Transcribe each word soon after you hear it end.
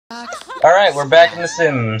Alright, we're back in The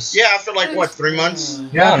Sims. Yeah, after like, what, 3 months?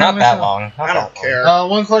 No, not that long. I don't care.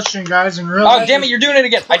 One question, guys, in real Oh, damn it, you're doing it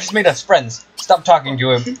again! I just made us friends. Stop talking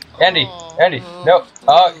to him. Andy, no.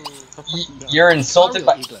 You're insulted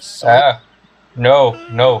by...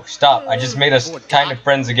 No, stop. I just made us kind of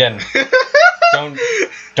friends again.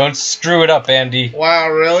 Don't screw it up, Andy. Wow,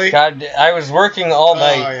 really? God, I was working all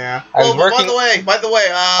night. Oh, yeah. I was working... By the way,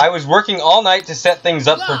 I was working all night to set things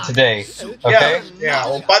up for today. Okay? Yeah,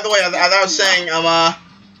 well, by the way, as I was saying, everyone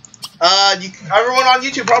on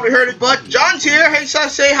YouTube probably heard it, but John's here. Hey,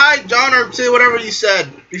 say hi, John, or say whatever you said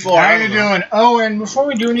before. How you doing? Oh, and before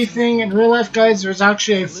we do anything, in real life, guys, there's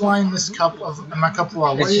actually a fly in this cup of my cup of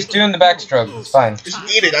water. It's just doing the backstroke. It's fine. Just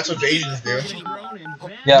eat it. That's what the Asians do.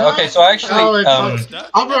 Yeah, okay, so actually, I'll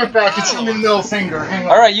be right back. It's in the middle finger. Hang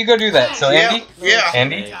on. Alright, you go do that. So, Andy? Yeah.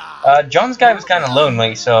 Andy? John's guy was kind of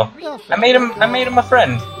lonely, so I made him a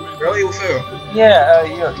friend. Really? With who? Yeah,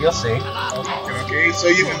 you'll see. Okay, so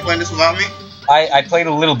you can play this without me? I played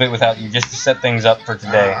a little bit without you just to set things up for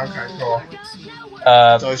today. Okay, cool.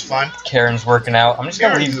 It's always fun. Karen's working out. I'm just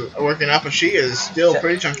gonna leave. Karen's working out, but she is still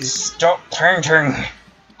pretty chunky. Stop turn.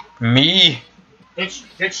 Me.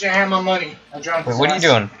 Get your hammer money. Wait, what are you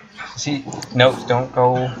doing? See? Nope, don't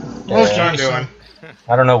go. What's John doing?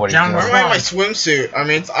 I don't know what he's doing. I'm wearing my swimsuit. I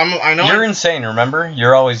mean, I know. You're insane, remember?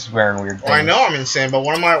 You're always wearing weird things. Well, I know I'm insane, but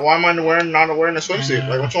why am I not wearing a swimsuit?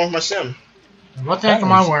 Like, what's wrong with my sim? What the heck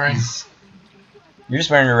am I wearing? You're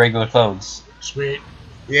just wearing your regular clothes. Sweet.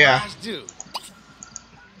 Yeah.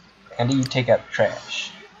 Andy, you take out the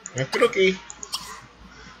trash. Okay.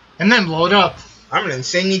 And then blow it up. I'm an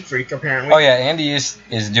insane neat freak, apparently. Oh yeah, Andy is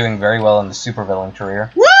doing very well in the supervillain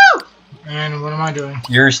career. Woo! And what am I doing?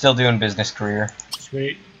 You're still doing business career.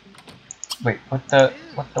 Sweet. Wait, what?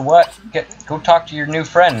 Go talk to your new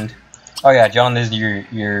friend. Oh yeah, John is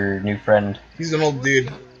your new friend. He's an old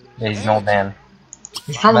dude. Yeah, he's an old man.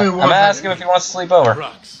 He's probably I'm gonna ask him if he wants to sleep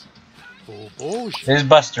over. Here's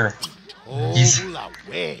Buster. He's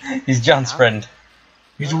John's friend.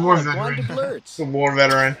 He's a war veteran. He's a war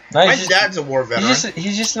veteran. No, my dad's a war veteran.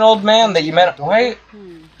 He's just an old man that you met. Why?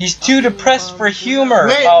 He's too depressed for humor.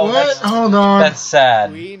 Wait, oh, what? Hold on. That's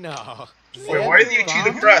sad. Wait, why are you too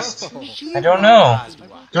depressed? I don't know.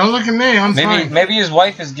 Don't look at me. I'm fine. Maybe his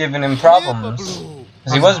wife is giving him problems.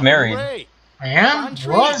 Because he was married. I am?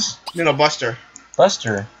 Was? No, Buster.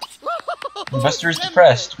 Buster's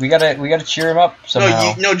depressed. We gotta cheer him up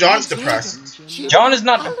somehow. No, John's depressed. John is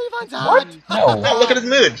not. What? No. No, look at his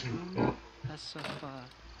mood.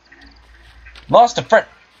 Lost a friend.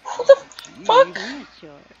 Who the fuck?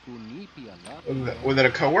 Was it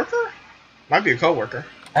a coworker? Might be a coworker.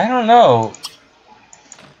 I don't know.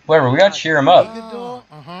 Whatever. We gotta cheer him up.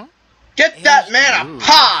 Get that man a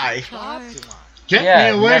pie. Get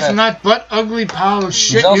me away from that butt-ugly pile of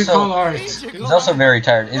shit you call art. He's also very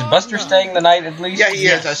tired. Is Buster staying the night at least? Yeah, he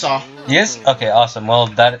is. I saw. He is? Okay, awesome. Well,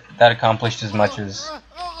 that accomplished as much as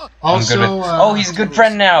I'm good with. Oh, he's a good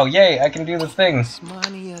friend now. Yay, I can do the thing.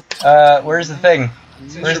 Where's the thing?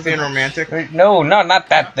 Where's being romantic? No, not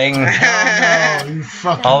that thing. No, you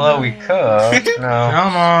fucking... Although we could. No.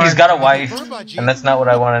 Come on. He's got a wife, and that's not what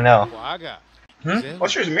I want to know.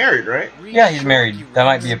 Buster's married, right? Yeah, he's married. That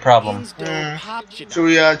might be a problem. So do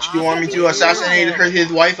you want me to assassinate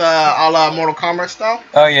his wife a la Mortal Kombat style?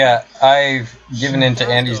 Oh yeah, I've given in to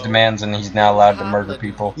Andy's demands, and he's now allowed to murder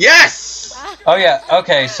people. Yes! Oh yeah,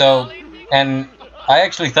 okay, so, and I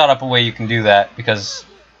actually thought up a way you can do that, because,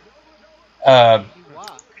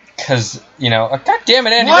 you know, God damn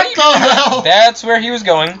it, Andy, what the hell? That's where he was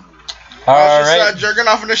going. Alright. Jerking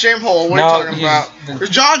off in the shame hole. What are you talking about? Because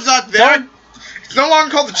John's not there. It's no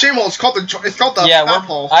longer called the shame hole. It's called the stop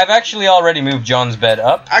hole. I've actually already moved John's bed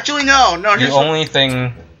up. Actually, no. The only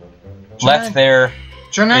thing left there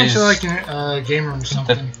Turn into like a game room or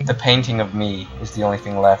something. The painting of me is the only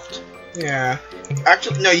thing left. Yeah.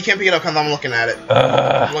 Actually, no, you can't pick it up because I'm looking at it.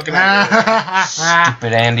 I'm looking at it.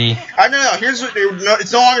 Stupid Andy. I don't know. Here's what.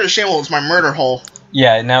 It's no longer the shame hole. It's my murder hole.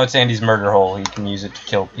 Yeah, now it's Andy's murder hole. He can use it to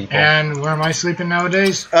kill people. And where am I sleeping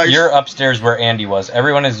nowadays? You're upstairs where Andy was.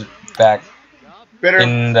 Everyone is back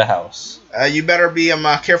in the house. You better be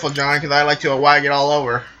careful, John, because I like to wag it all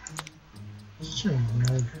over.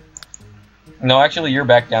 No, actually, you're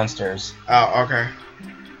back downstairs. Oh, okay.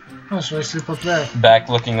 Oh, so I sleep up there. Back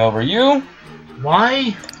looking over you.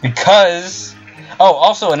 Why? Because... Oh,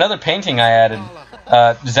 also, another painting I added.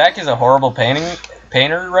 Zach is a horrible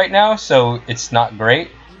painter right now, so it's not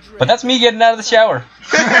great. But that's me getting out of the shower.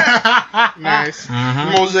 Nice.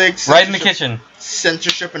 Mosaics. Right in the kitchen.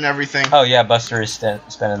 Censorship and everything. Oh, yeah, Buster is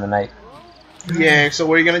spending the night. Yeah, so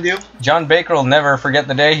what are you gonna do? John Baker will never forget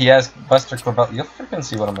the day he asked Buster Corbell. You'll freaking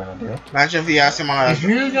see what I'm gonna do. Imagine if he asked him on. If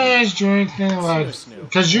you guys do anything like,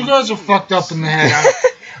 because you guys are fucked up in the head.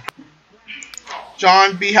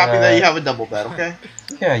 John, be happy that you have a double bed, okay?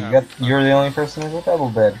 Yeah, you're the only person with a double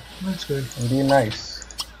bed. That's good. And be nice.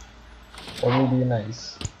 Totally be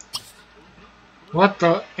nice. What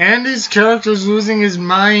the? Andy's character's losing his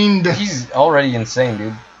mind. He's already insane,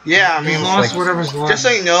 dude. Yeah, I mean, he lost whatever's left. Just so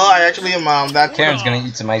you know, I actually am that. Karen's gonna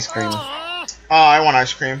eat some ice cream. Oh, I want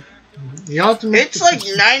ice cream. It's like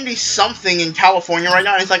 90 something in California right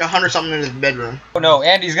now, and it's like 100 something in his bedroom. Oh no,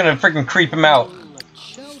 Andy's gonna freaking creep him out.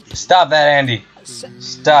 Stop that, Andy.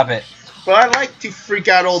 Stop it. But I like to freak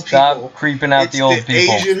out old people. Stop creeping out the old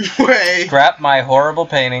people. Asian way. Scrap my horrible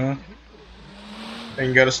painting.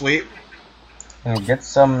 And go to sleep. And get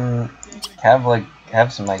some.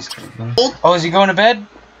 Have some ice cream. Oh, is he going to bed?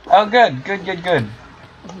 Oh, good.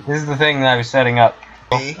 This is the thing that I was setting up.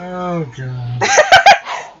 Oh god.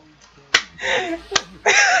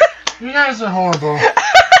 You guys are horrible.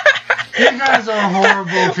 You guys are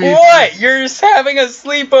horrible people. What? You're just having a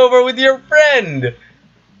sleepover with your friend.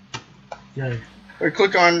 Okay. Or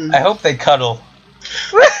click on. I hope they cuddle.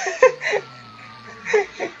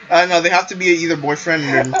 No, they have to be either boyfriend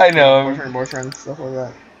and I know. boyfriend, stuff like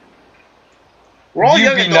that.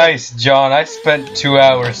 You be nice, John. I spent 2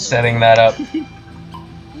 hours setting that up.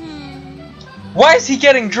 Why is he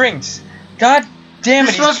getting drinks? God damn it.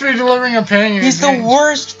 He's supposed to be delivering a painting. He's the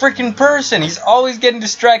worst freaking person. He's always getting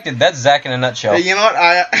distracted. That's Zach in a nutshell. Hey, you know what?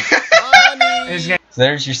 So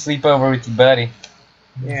there's your sleepover with your buddy.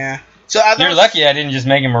 Yeah. So you're lucky I didn't just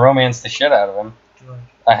make him romance the shit out of him.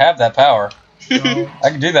 I have that power. I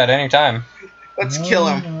can do that anytime. Let's kill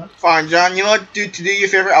him. Fine, John. You know what? To do you a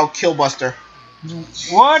favor, I'll kill Buster.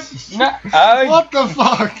 What? No, what the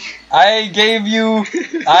fuck?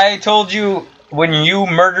 I told you when you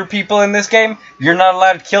murder people in this game, you're not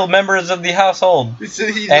allowed to kill members of the household.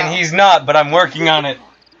 He's not, but I'm working on it.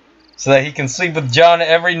 So that he can sleep with John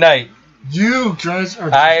every night. You guys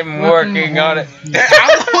are. I'm working on it. I'm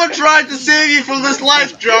the one trying to save you from this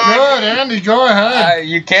life, John. Good, Andy, go ahead.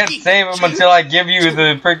 You can't save him until I give you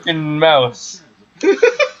the freaking mouse.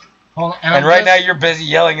 And right now you're busy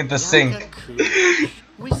yelling at the sink.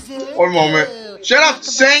 One moment. Shut up,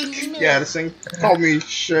 sink! Yeah, the sink called me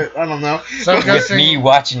shit. I don't know. So with me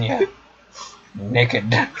watching you.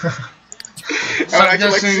 Naked. So I'm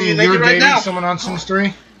guessing you're dating someone on Sims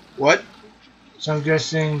 3? What? So I'm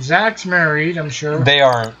guessing Zach's married, I'm sure. They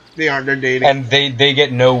aren't. They aren't, they're dating. And they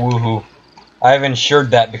get no woohoo. I've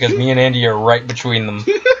ensured that because me and Andy are right between them.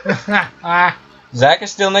 Zach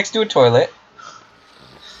is still next to a toilet.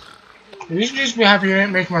 You should just be happy you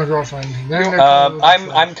didn't make my girlfriend.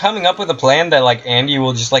 I'm coming up with a plan that like Andy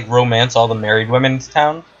will just like romance all the married women in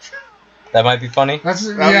town. That might be funny.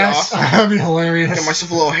 That'd be awesome. That'd be hilarious. Get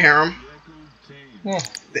myself a little harem. Yeah.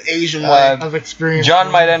 The Asian way of experience.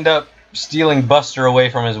 John might end up stealing Buster away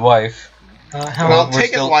from his wife. I'll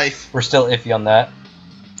take his wife. We're still iffy on that.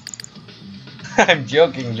 I'm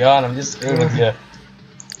joking, John. I'm just screwing with you.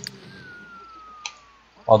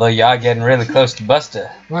 Although you are getting really close to Buster.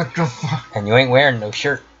 What the fuck? And you ain't wearing no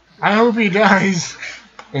shirt. I hope he dies.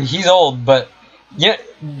 He's old, but yeah,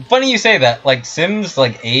 funny you say that. Like Sims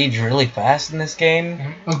like age really fast in this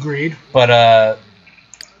game. Agreed. But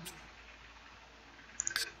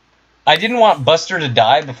I didn't want Buster to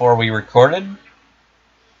die before we recorded.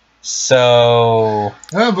 So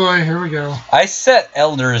oh boy, here we go. I set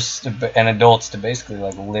elders and adults to basically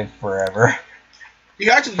like live forever. You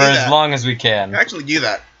actually for as long as we can. You actually do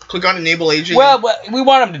that. Click on enable aging. Well, we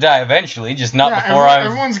want him to die eventually, just not before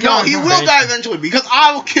No, he will die eventually because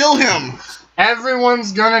I will kill him.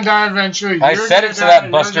 Everyone's gonna die eventually. I set it so that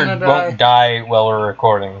Buster won't die while we're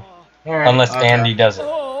recording. Right. Unless Andy does it.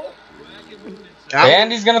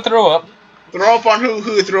 Andy's gonna throw up. Throw up on who?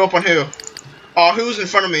 Who threw up on who? Oh, who's in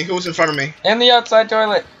front of me? Who's in front of me? In the outside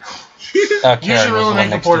toilet. You should really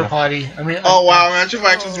make a porta potty. Oh wow, imagine if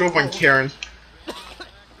I actually threw up on Karen.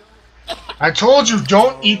 I told you,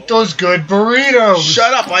 don't eat those good burritos.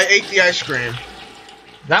 Shut up! I ate the ice cream.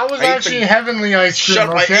 That was actually heavenly ice cream. Shut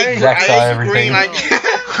up! Okay? I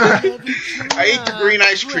ate the green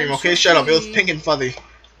ice cream. Okay, shut up. It was pink and fuzzy.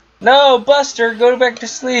 No, Buster, go back to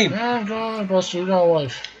sleep. Yeah, go on, Buster. You got a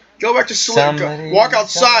wife. Go back to sleep. Walk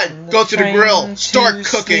outside. Go to the grill. Start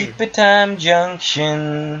cooking. Sleepy Time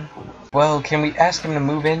Junction. Well, can we ask him to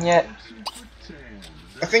move in yet?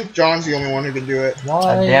 I think John's the only one who can do it. Why?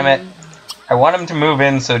 God damn it. I want him to move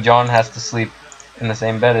in so John has to sleep in the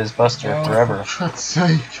same bed as Buster forever. For God's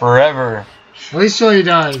sake. Forever. At least till he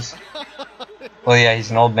dies. Well, yeah, he's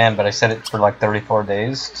an old man, but I set it for like 34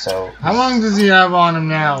 days, so... How long does he have on him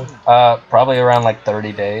now? Probably around like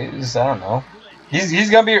 30 days, I don't know. He's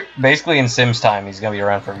gonna be, basically in Sims time, he's gonna be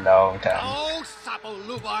around for a long time.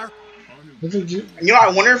 You know, I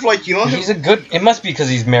wonder if, like, you know... He's a good... It must be because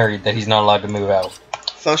he's married that he's not allowed to move out.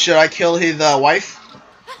 So should I kill his wife?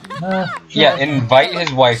 Yeah, invite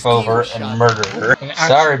his wife over and murder her.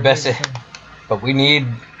 Sorry, Bessie, but we need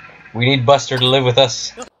Buster to live with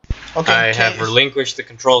us. Okay, I have relinquished the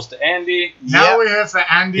controls to Andy. Now we have for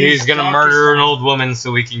Andy. He's gonna murder an old woman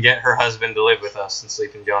so we can get her husband to live with us and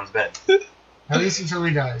sleep in John's bed. At least until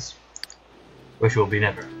he dies. Which will be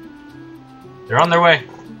never. They're on their way.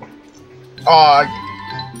 You wanna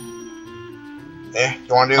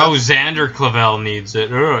do that? Oh, Xander Clavel needs it.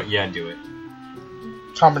 Yeah, do it.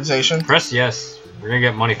 Compensation? Press yes. We're gonna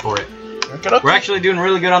get money for it. Okay. We're actually doing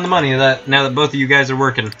really good on the money now that both of you guys are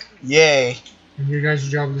working. Yay. And you guys'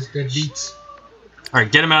 job is dead beats. Alright,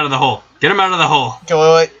 get him out of the hole. Get him out of the hole. Okay,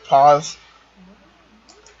 wait. Pause.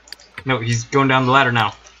 No, he's going down the ladder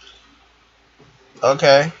now.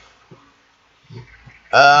 Okay.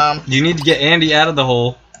 You need to get Andy out of the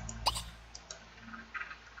hole.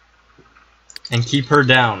 And keep her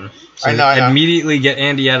down. So I know. Immediately get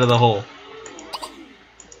Andy out of the hole.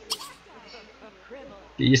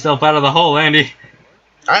 Get yourself out of the hole, Andy.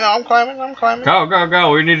 I know, I'm climbing. Go, go,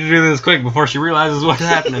 go. We need to do this quick before she realizes what's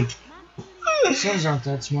happening. Sims aren't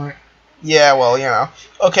that smart. Yeah, well, you know.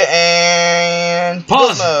 Okay, and...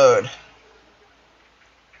 Pause. Build mode.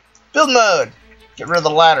 Build mode. Get rid of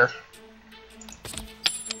the ladder.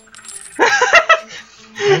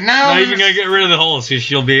 Now you're gonna get rid of the hole so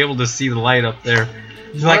she'll be able to see the light up there.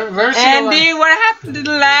 She's like, Andy, what happened to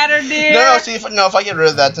the ladder, dear? No, see, if I get rid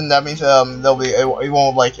of that, then that means there'll be it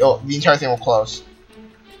won't the entire thing will close.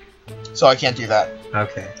 So I can't do that.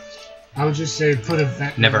 Okay. I would just say put a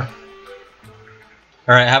vent. Never.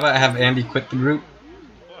 All right, how about have Andy quit the group?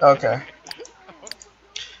 Okay.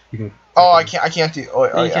 You can. I can't do.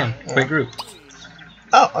 Oh, you can quit group.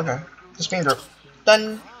 Oh, okay. Just being group.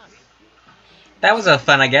 Done. That was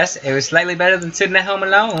fun, I guess. It was slightly better than sitting at home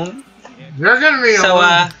alone. You're gonna be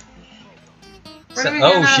alone.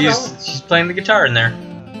 She's playing the guitar in there.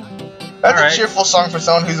 That's a cheerful song for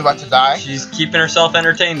someone who's about to die. She's keeping herself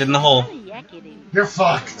entertained in the hole. You're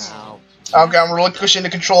fucked. Okay, I'm relinquishing the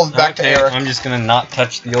controls back to Eric. I'm just gonna not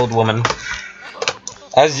touch the old woman.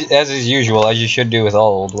 As is usual, as you should do with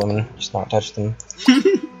all old women. Just not touch them.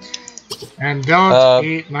 And don't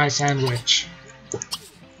eat my sandwich.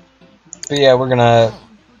 But yeah, we're gonna...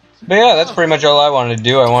 But yeah, that's pretty much all I wanted to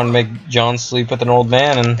do. I wanted to make John sleep with an old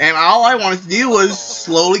man, and all I wanted to do was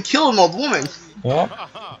slowly kill an old woman. Yeah.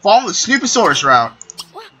 Follow the Snooposaurus route.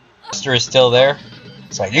 Buster is still there.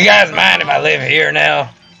 It's like, you guys mind if I live here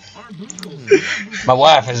now? My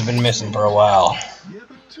wife has been missing for a while.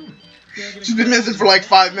 She's been missing for like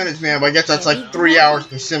 5 minutes, man, but I guess that's like 3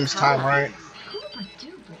 hours in Sims time, right?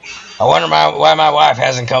 I wonder why my wife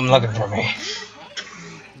hasn't come looking for me.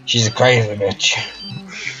 She's a crazy bitch.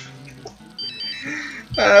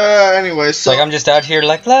 Anyway, so... Like, I'm just out here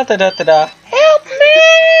like, la da da da da. Help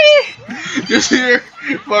me! Just hear,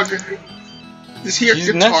 fucker. Just hear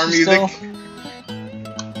guitar music.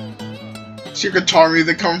 Just hear guitar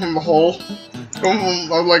music coming from the hole.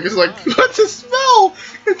 I'm like, it's like, what's the smell?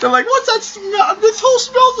 They're like, what's that smell? This whole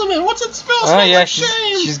smells of it. What's that smell? Oh yeah,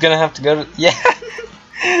 she's gonna have to go to... Yeah.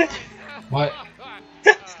 What?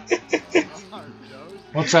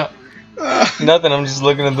 What's up? Nothing, I'm just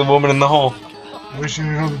looking at the woman in the hole. Wishing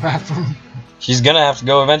to go to the bathroom. She's gonna have to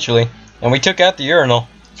go eventually. And we took out the urinal.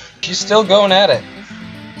 She's still going at it.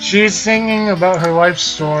 She's singing about her life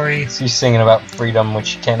story. She's singing about freedom, which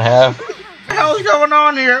she can't have. What the hell's going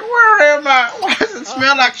on here? Where am I? Why does it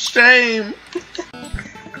smell like shame?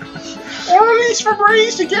 Or release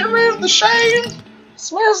Febreze to get rid of the shame.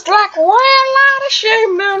 Smells like a lot of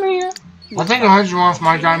shame down here. I think if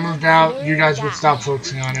my guy moved out, you guys would stop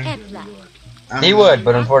focusing on him. He would,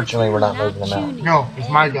 but unfortunately we're not moving him out. No, it's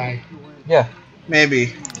my guy. Yeah.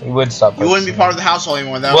 Maybe. He would stop focusing. You wouldn't be part of the household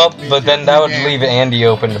anymore. But then that would leave Andy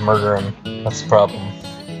open to murder him. That's the problem.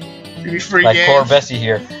 You'd be free like poor Bessie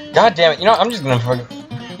here. God damn it, you know, I'm just gonna fucking...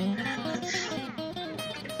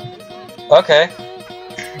 Okay.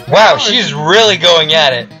 Wow, she's really going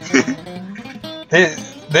at it.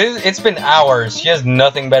 It's been hours. She has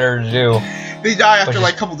nothing better to do. They die after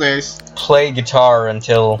like a couple days. Play guitar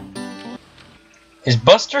until... Is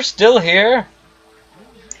Buster still here?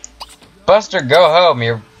 Buster, go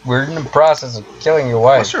home. We're in the process of killing your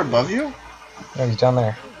wife. Buster above you? No, he's down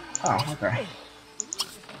there. Oh, okay.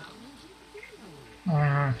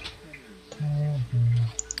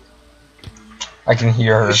 I can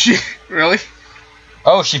hear her. Really?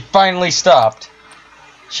 Oh, she finally stopped.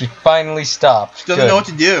 She finally stopped. She doesn't know what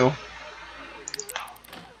to do.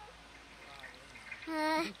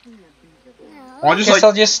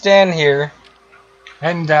 I'll just stand here.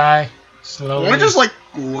 And die. Slowly. I just like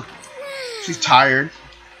look. She's tired.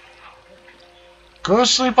 Go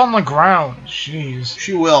sleep on the ground. Jeez.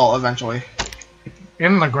 She will eventually.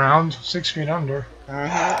 In the ground, 6 feet under.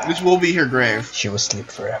 This will be her grave. She will sleep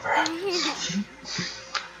forever.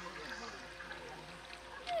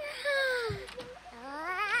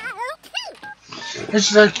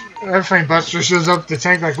 It's like every Buster shows up the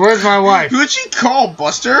tank like, where's my wife? Who did she call,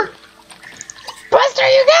 Buster? Buster,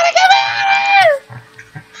 you gotta get me out of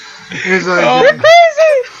here! He's like, you're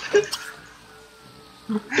crazy!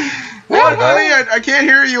 What, honey? I can't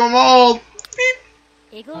hear you. I'm all beep.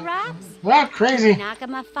 Eagle Rocks? What crazy?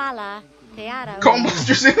 Nakamafala. Call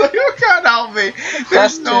Buster, say like, you can't help me.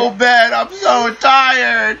 There's no bed. I'm so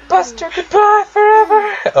tired. Buster, goodbye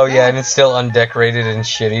forever. Oh yeah, and it's still undecorated and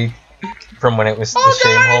shitty from when it was the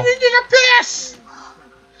same hole. I need to take a piss.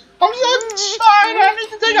 I'm so tired. I need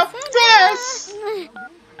to take a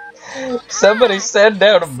piss. Somebody send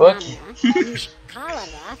down a bucket.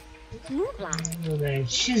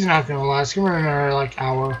 She's not gonna last. Give her another like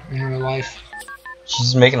hour in her life.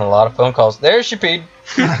 She's making a lot of phone calls. There she peed.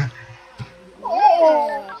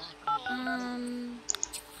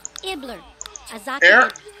 Ibler.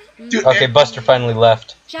 Eric? Okay, Buster finally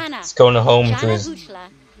left. He's going home to his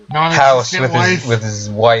house with his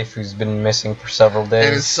wife, who's been missing for several days.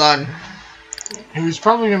 And his son. Who's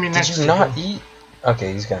probably gonna be next. Did you not eat?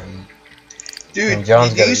 Okay, he's gonna eat. Dude,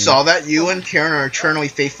 you saw that? You and Karen are eternally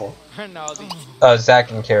faithful.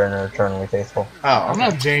 Zach and Karen are eternally faithful. Oh, okay. I'm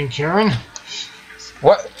not dating Karen.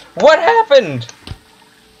 What happened?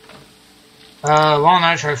 Why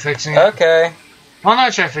not try fixing it? Okay. Why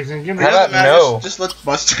not try fixing it? Give me How about no? Just let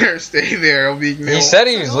Buster stay there. It'll be He said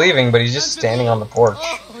he was leaving, but he's just standing on the porch.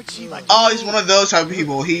 Oh, he's one of those type of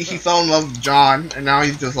people. He fell in love with John, and now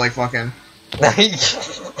he's just like fucking. What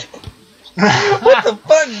the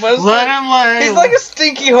fuck, Buster? Let him lay. He's like a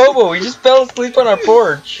stinky hobo. He just fell asleep on our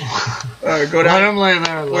porch. Go down. Let him lay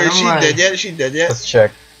there. Wait, is she dead yet? Is she dead yet? Let's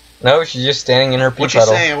check. No, she's just standing in her pee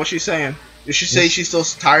puddle. What's she saying? Did she say she's still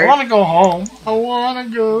tired? I want to go home. I want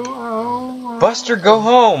to go home. Buster, go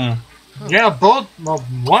home. Yeah, both. Well,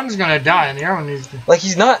 one's gonna die, and the other one needs to. Like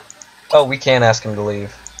he's not. Oh, we can't ask him to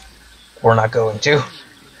leave. We're not going to.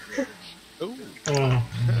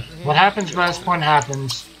 What happens by this point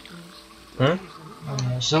happens. Hmm?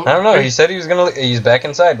 So I don't know. He said he was gonna. He's back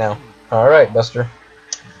inside now. All right, Buster.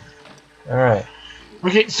 All right.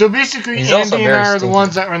 Okay, so basically, He's Andy and I are the stinky.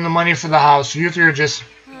 ones that earn the money for the house. You three are just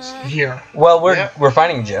here. Well, we're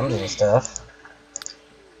finding gems and stuff.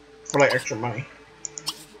 For like extra money.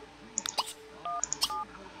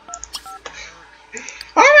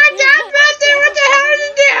 Oh my God, Buster! What the hell are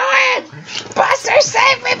you doing? Buster,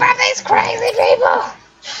 save me from these crazy people!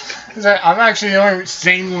 I'm actually the only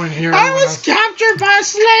sane one here. I was captured by a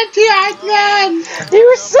slanty-eyed man. He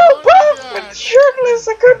was so buff and shirtless,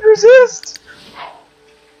 I couldn't resist.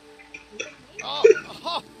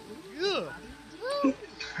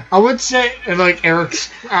 I would say, like Eric's,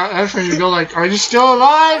 after you go, like, are you still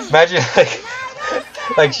alive? Imagine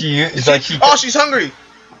like she. Oh, she's hungry.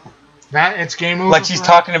 That it's game over. Like she's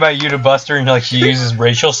talking about you to Buster, and like she uses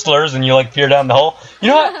racial slurs, and you like peer down the hole. You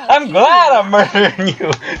know what? I'm glad I'm murdering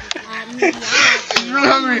you. She's really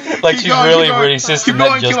hungry. Like she's really racist. Keep and that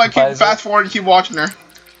going. Keep justifies fast forward and keep watching her.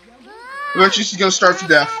 Eventually, she's gonna starve to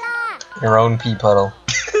death. Your own pee puddle.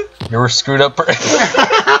 You were screwed up.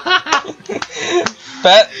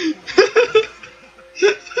 Fat.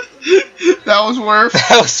 That was worth.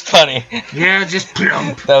 That was funny. Yeah, just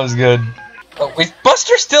plump. That was good. Oh, is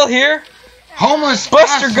Buster still here? Homeless.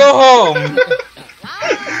 Buster, go home.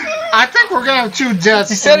 I think we're gonna have 2 deaths.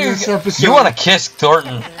 He said in this episode. You want to kiss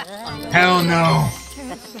Thornton? Hell no.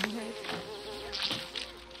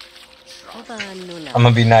 I'm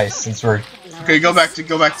gonna be nice since we're. Okay, go back to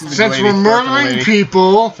the Since lady. we're murdering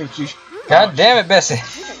people. God damn it, Bessie.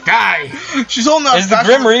 Die. She's holding up. Is the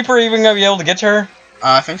Grim Reaper even gonna be able to get to her?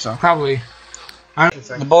 I think so. Probably.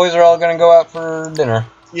 The boys are all gonna go out for dinner.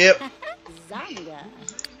 Yep.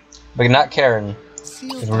 But not Karen.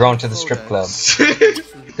 Because we're going to the strip club.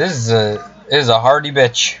 This is a hardy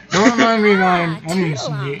bitch. Don't remind me that I need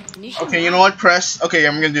some meat. Okay, you know what? Okay,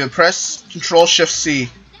 I'm gonna do it. Press Control Shift C.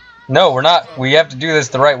 No, we're not. We have to do this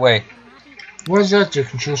the right way. What does that do?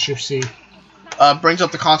 Control Shift C. Brings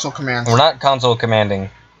up the console commands. We're not console commanding.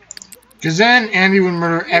 Because then Andy would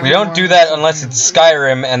murder everyone. We don't do that unless it's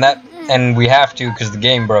Skyrim, and we have to because the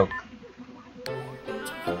game broke.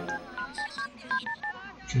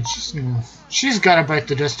 She's gotta bite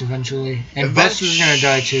the dust eventually. And Buster's gonna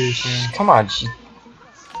die too, so. Come on,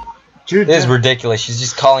 Dude, this is ridiculous. She's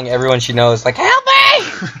just calling everyone she knows, like, help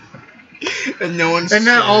me! And no one's. And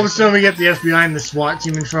then all of a sudden we get the FBI and the SWAT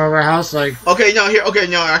team in front of our house, like. Okay, no,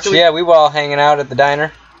 actually. So yeah, we were all hanging out at the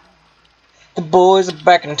diner. The boys are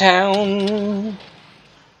back in town.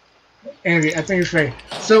 Andy, I think it's right.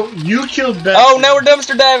 So you killed Beth. Oh, now we're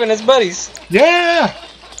dumpster diving as buddies. Yeah.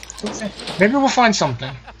 Maybe we'll find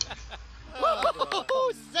something.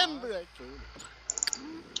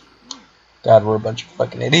 God, we're a bunch of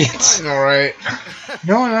fucking idiots. I know, right?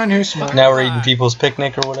 No one around here smart. Now we're eating people's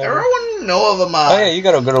picnic or whatever. Everyone know of them. Oh yeah, you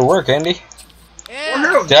gotta go to work, Andy.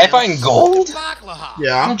 Did I find gold?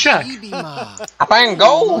 Yeah. I'll check. I find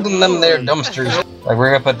gold in them there dumpsters. Like,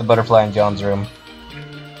 we're gonna put the butterfly in John's room.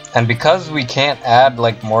 And because we can't add,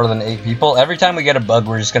 like, more than 8 people, every time we get a bug,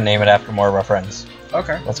 we're just gonna name it after more of our friends.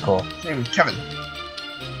 Okay. That's cool. Name is Kevin.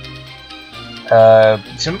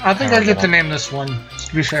 So I think I get to name this one,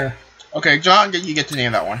 to be fair. Okay, John, you get to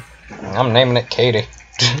name that one. I'm naming it Katie.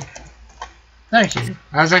 Thank you.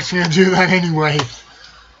 I was actually gonna do that anyway.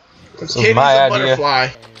 This was my idea. Butterfly.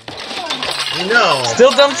 No.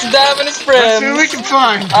 Still dumpster diving his friends. Let's see what we can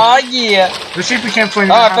find. Oh yeah. Let's see if we can't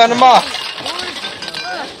find. Oh, I found him off.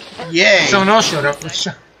 Yay. Someone else showed up.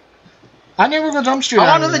 I never go dumpster diving.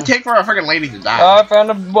 How long does it take for a freaking lady to die? Oh, I found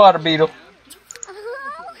a water beetle.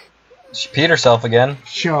 She peed herself again.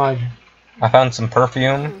 God. I found some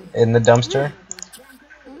perfume in the dumpster.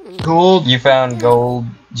 Gold. You found gold,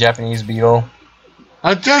 Japanese beetle.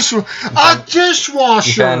 A dishwasher.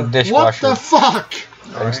 You found a dishwasher. What the fuck?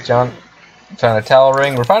 Thanks, John. You found a towel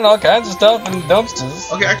ring. We're finding all kinds of stuff in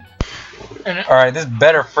dumpsters. Okay. Alright, this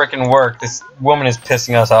better frickin' work. This woman is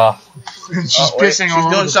pissing us off. She's pissing all over.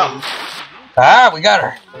 She's doing something. Ah, we got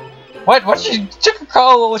her. What? She took a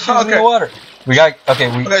call while she was in the water. We got.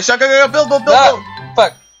 Okay, so go, build.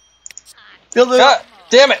 Fuck. Build it. Ah,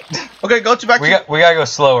 damn it. Okay, go to back. We gotta go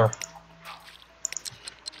slower.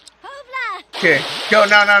 Okay, go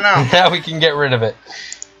now. Now we can get rid of it.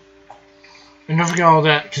 And don't forget all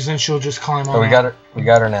that, because then she'll just climb on. Oh, we got her. We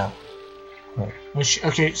got her now.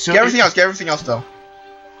 Okay, so get everything else though.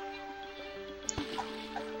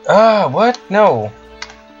 Ah, what? No.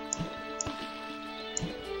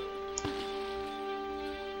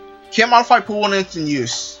 Can't modify pool when it's in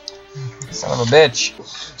use. Son of a bitch.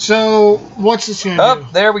 So what's this gonna do? Oh,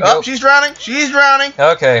 there we go. Oh, she's drowning.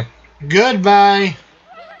 Okay. Goodbye.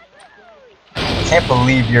 Can't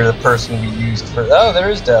believe you're the person we used for. Oh, there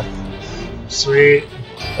is death. Sweet.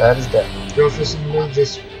 That is death. Go for some move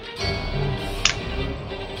this.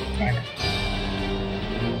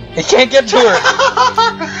 He can't get to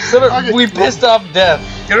her. We pissed off death.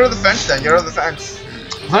 Get her to the fence then. Get her to the fence.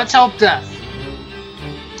 Let's help death.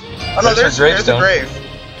 Oh no, there's the grave.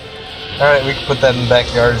 Alright, we can put that in the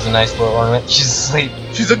backyard as a nice little ornament. She's asleep.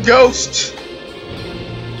 She's a ghost.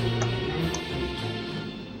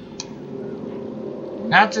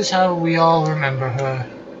 That is how we all remember her.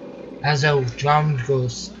 As a drowned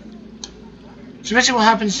ghost. So basically what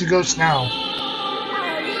happens to ghosts now?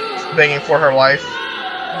 Begging for her life.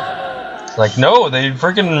 Like, no, they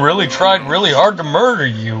freaking really tried really hard to murder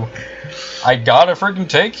you. I gotta freaking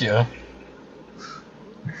take you.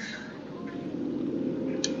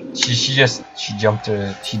 She jumped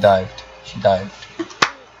to, she dived.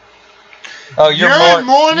 Oh, you're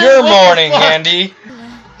mourning, Andy.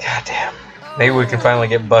 God damn. Maybe we can finally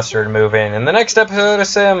get Buster to move in the next episode of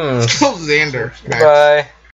Sims. Xander. Goodbye.